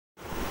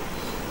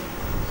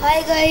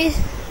Hi guys,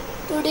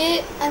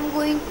 today I'm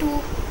going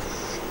to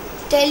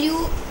tell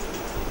you,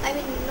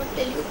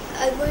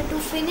 I'm going to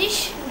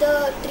finish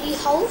the tree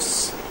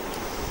house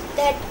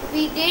that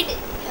we did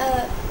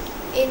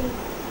in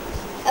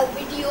a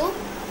video.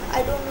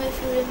 I don't know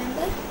if you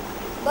remember,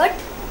 but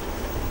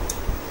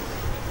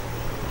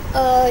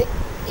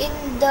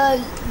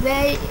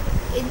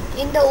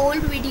in the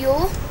old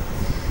video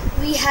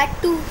we had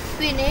to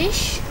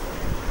finish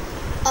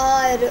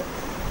our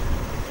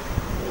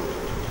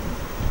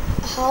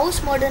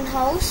modern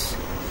house,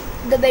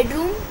 the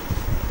bedroom,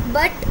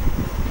 but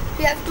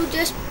we have to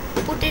just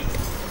put a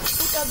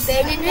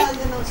bed in it,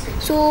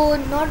 so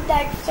not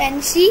that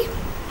fancy.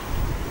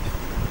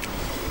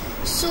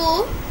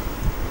 So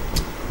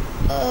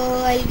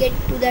I'll get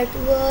to that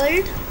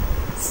world.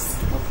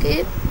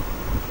 Okay,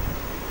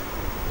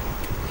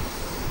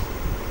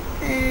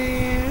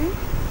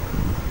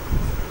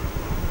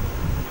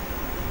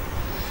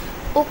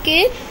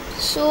 okay,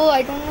 so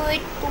I don't know,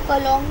 it took a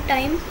long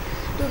time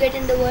to get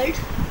in the world,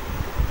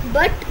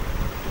 but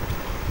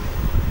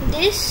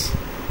this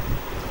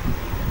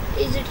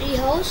is a tree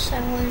house.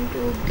 I'm going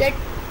to get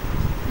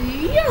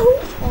Yahoo!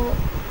 Oh,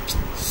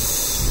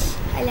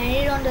 I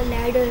landed on the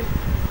ladder.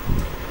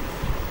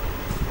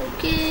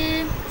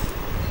 Okay,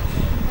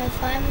 my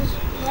farm is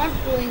not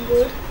growing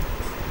good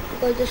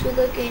because the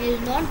sugar cane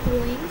is not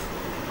growing.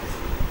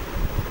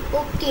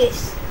 Okay,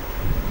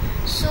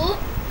 so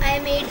I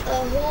made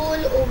a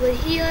hole over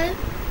here.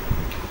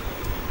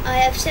 I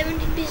have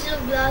 17 pieces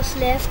of glass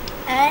left,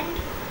 and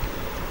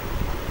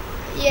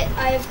yeah,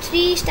 I have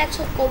 3 stacks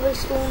of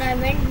cobblestone. I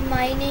went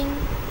mining,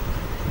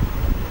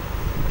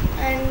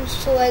 and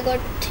so I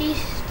got 3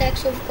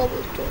 stacks of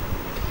cobblestone.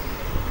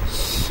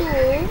 So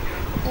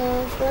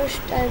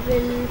first I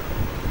will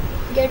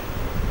get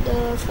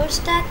the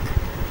first stack.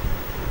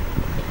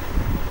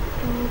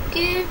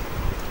 Okay,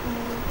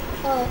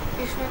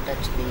 it's not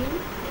touch screen.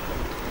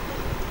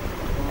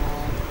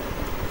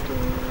 1, 2,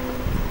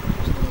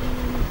 3.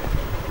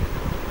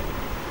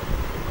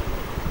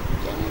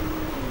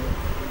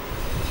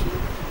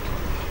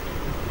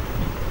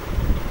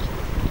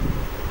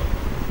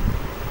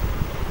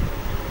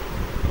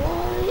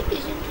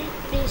 Isn't it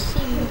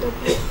placing the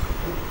book?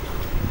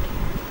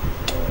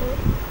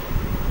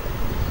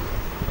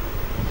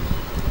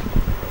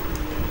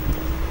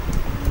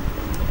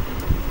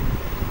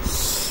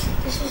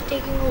 This is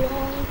taking a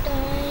long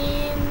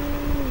time.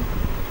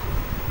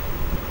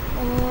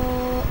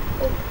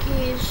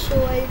 Okay, so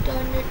I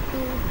turn it to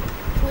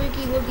full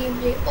keyboard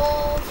gameplay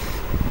off.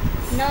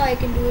 Now I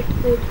can do it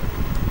good.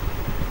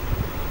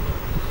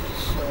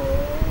 So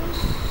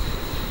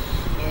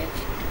shift.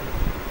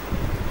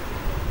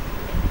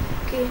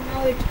 Okay,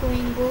 now it's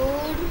going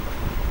good.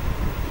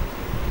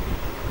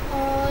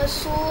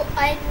 So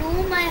I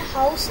know my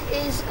house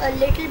is a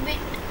little bit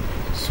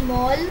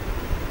small.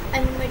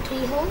 I'm in my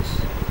tree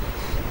house,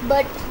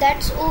 but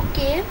that's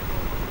okay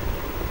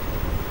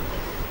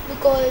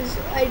because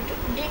I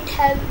didn't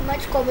have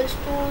much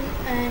cobblestone,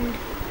 and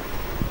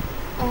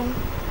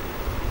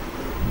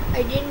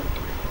I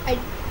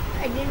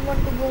didn't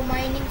want to go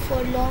mining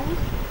for long.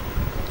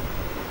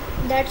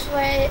 That's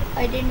why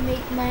I didn't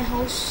make my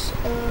house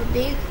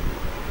big.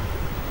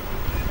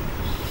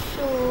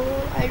 So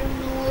I don't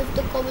know if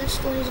the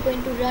cobblestone is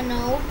going to run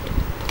out.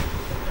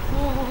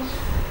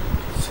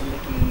 It's a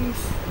little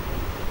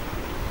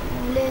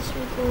less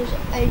because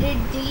I did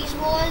these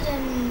walls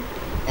and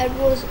that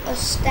was a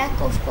stack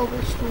of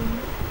cobblestone.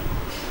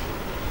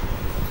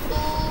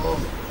 So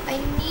I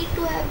need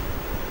to have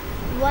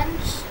 1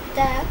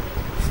 stack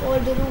for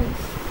the roof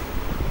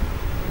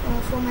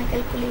for my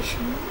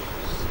calculations.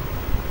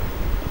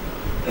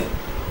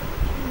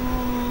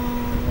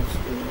 Let's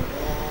do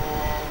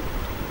that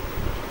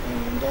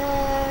and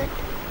that.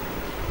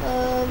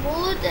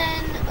 More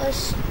than a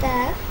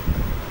stack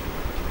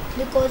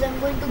because I'm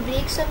going to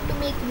break some to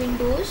make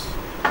windows.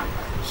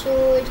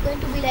 So it's going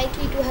to be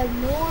likely to have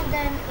more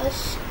than a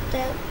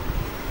stack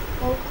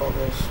of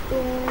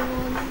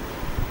cobblestone.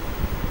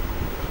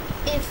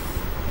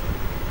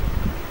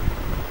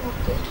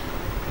 Okay,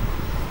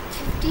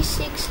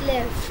 56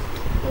 left.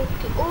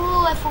 Okay.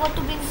 Oh, I forgot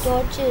to bring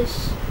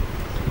torches.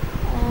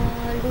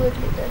 I'll do it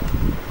later.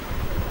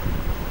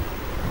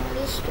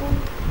 This stone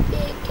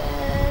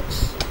pickaxe.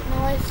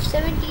 Now I have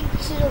 17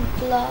 pieces of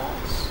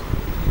glass.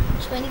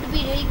 So I need to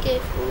be really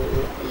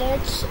careful.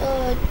 Let's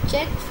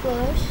check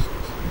first.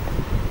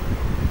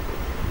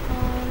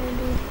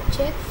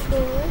 Check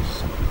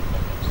first.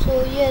 So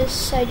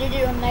yes, I did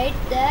it on like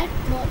that,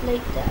 not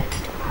like that.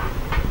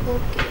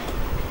 Okay.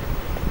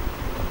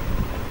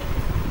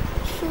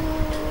 So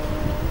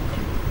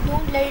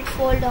don't let it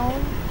fall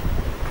down.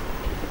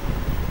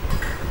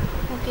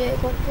 Okay, I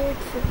got it.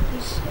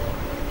 57.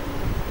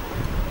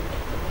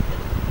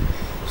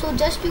 So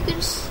just for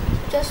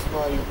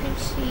you can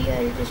see,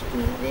 I'll just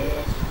do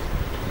this.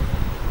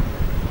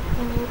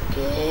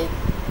 Okay.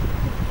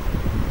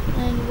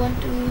 And 1,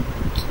 2,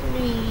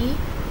 3.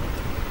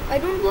 I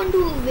don't want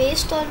to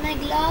waste all my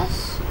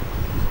glass,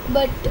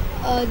 but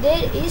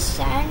there is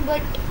sand,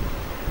 but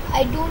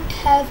I don't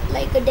have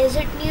like a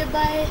desert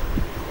nearby,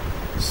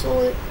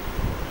 so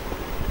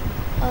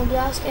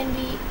glass can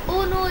be.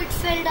 Oh no, it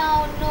fell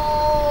down.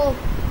 No,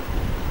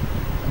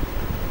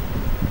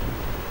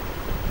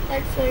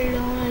 that fell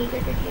down. I'll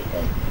get it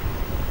later.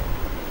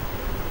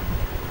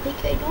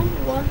 Like, I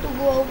don't want to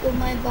go out of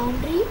my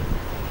boundary.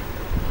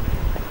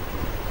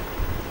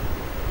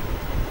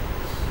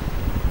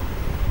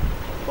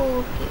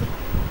 Okay.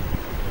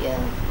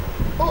 Yeah.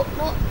 Oh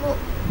no, no.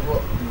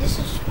 Oh, this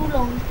is too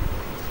long.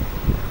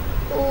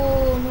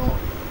 Oh no.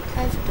 I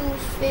have to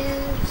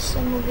fill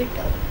some of it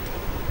up.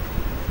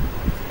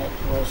 That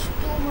was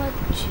too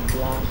much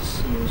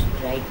glass used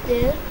right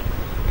there.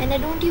 And I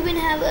don't even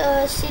have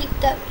a silk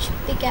touch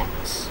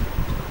pickaxe.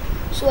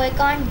 So I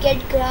can't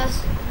get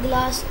glass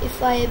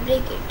if I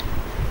break it.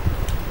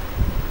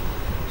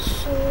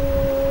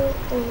 So,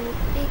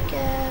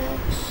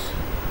 pickaxe.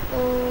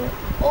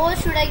 Or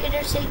should I get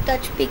a silk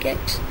touch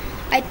pickaxe?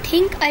 I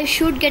think I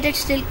should get a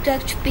silk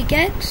touch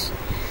pickaxe.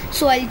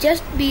 So I'll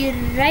just be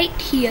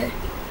right here.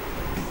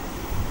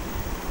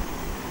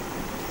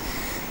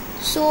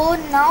 So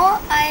now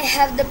I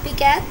have the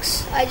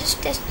pickaxe. I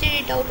just tested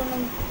it out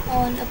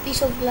on a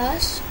piece of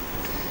glass,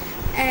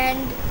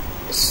 and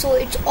so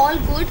it's all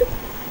good.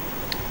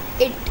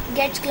 It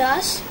gets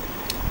glass.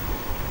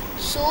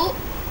 So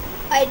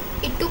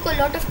it took a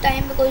lot of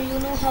time, because you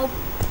know how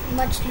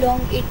much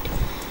long it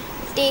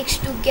takes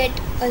to get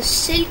a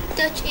silk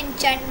touch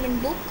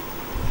enchantment book.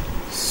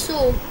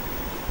 So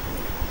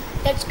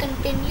let's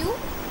continue.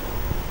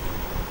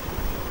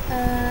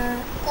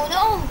 Oh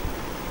no.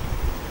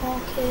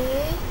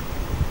 Okay,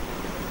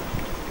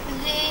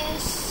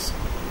 this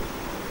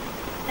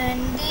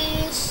and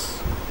this,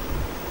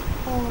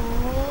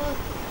 or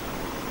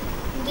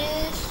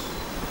this.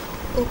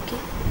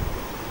 Okay,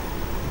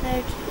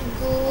 that's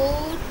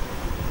good.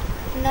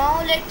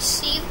 Now let's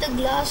see if the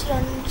glass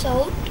runs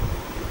out,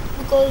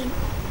 because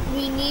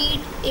we need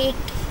it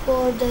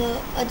for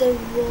the other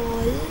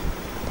wall.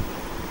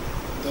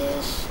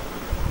 This.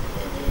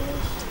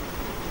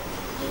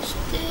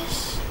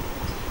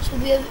 So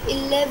we have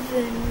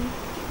 11.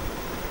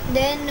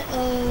 Then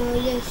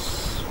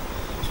yes,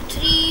 so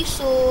 3.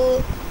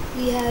 So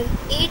we have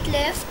 8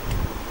 left.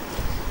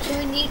 So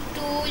we need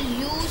to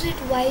use it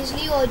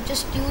wisely, or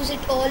just use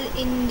it all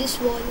in this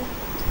wall.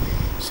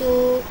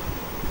 So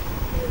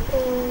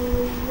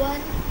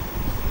 1,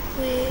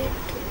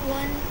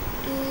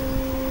 2,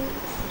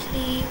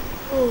 3,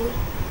 4.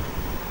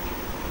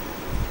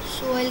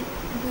 So I'll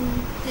do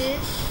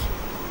this.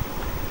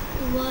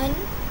 1,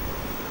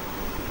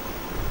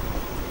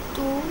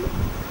 2,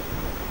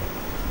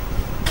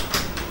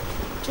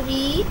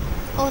 3.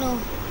 Oh no.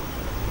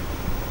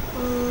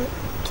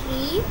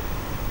 3.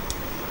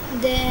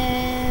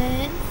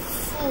 Then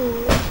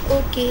 4.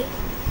 Okay.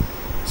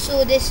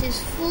 So this is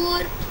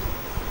 4.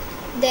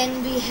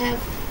 Then we have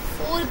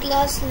 4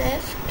 glass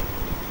left.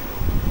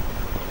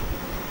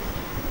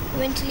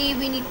 Eventually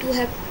we need to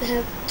have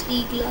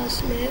 3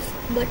 glass left,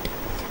 but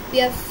we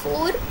have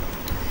 4.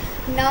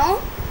 Now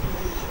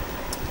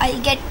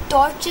I'll get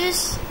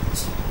torches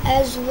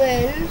as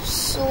well.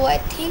 So I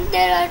think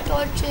there are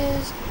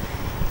torches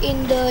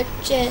in the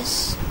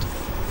chest,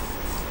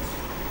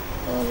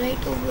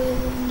 right over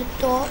on the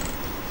top.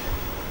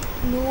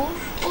 No.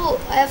 Oh,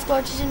 I have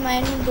torches in my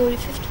inventory.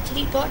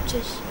 53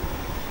 torches.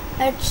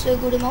 That's a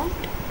good amount.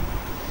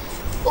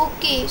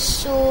 Okay,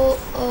 so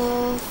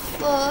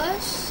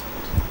first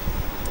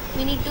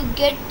we need to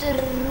get the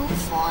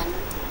roof on.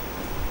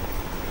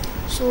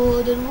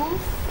 So the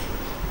roof,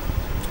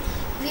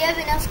 we have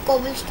enough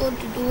cobblestone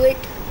to do it.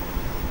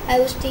 I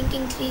was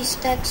thinking 3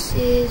 stacks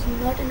is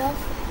not enough,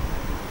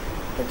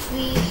 but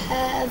we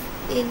have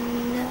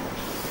enough.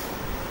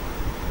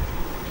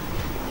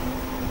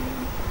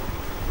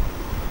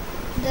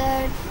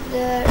 That,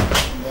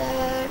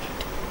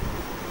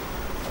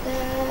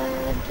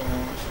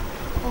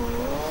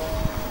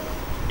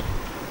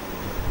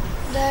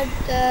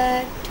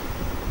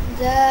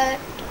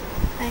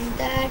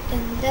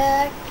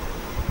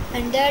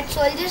 and that.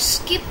 So I'll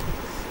just skip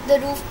the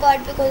roof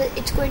part, because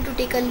it's going to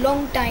take a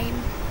long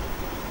time.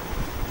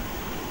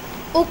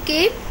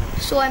 Okay,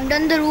 so I'm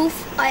done the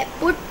roof. I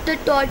put the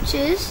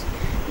torches.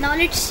 Now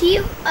let's see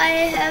if I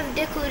have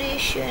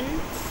decoration.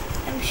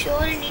 I'm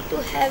sure I need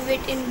to have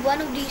it in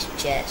one of these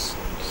chests.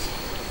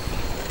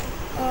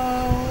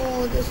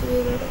 Oh, this is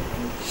a lot of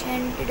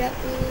enchanted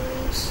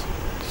apples.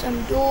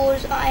 Some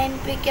doors, iron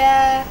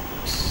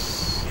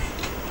pickaxe,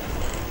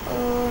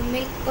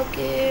 milk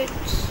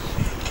buckets,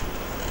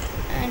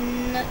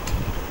 and nothing.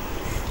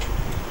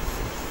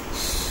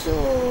 So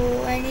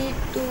I need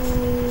to.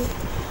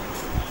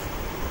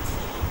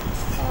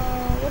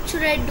 What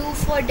should I do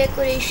for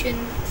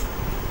decoration?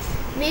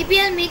 Maybe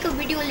I'll make a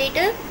video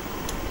later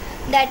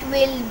that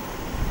will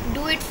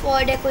do it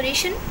for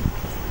decoration,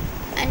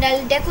 and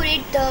I'll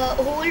decorate the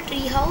whole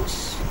tree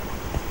house.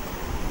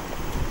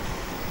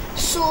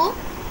 So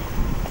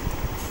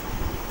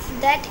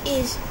that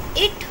is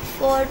it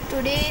for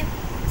today,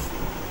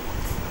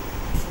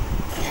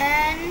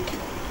 and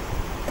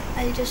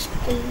I'll just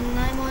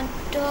climb on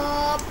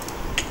top.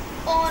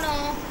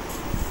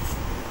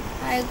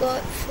 I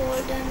got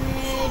fall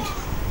damage.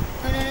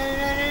 No, no, no,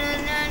 no, no, no,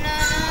 no, no.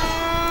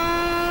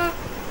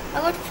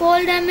 I got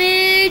fall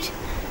damage.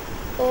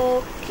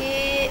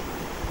 Okay.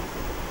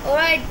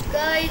 Alright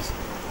guys,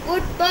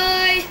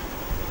 goodbye.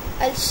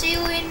 I'll see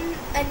you in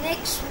a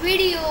next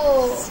video.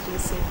 Stay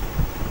safe.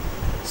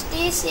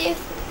 Stay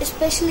safe,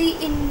 especially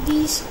in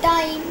these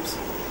times.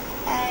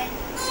 And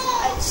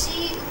I'll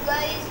see you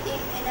guys in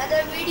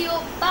another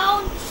video.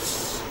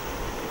 Bounce.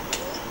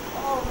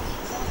 Oh my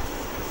god.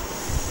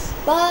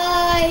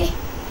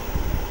 Bye.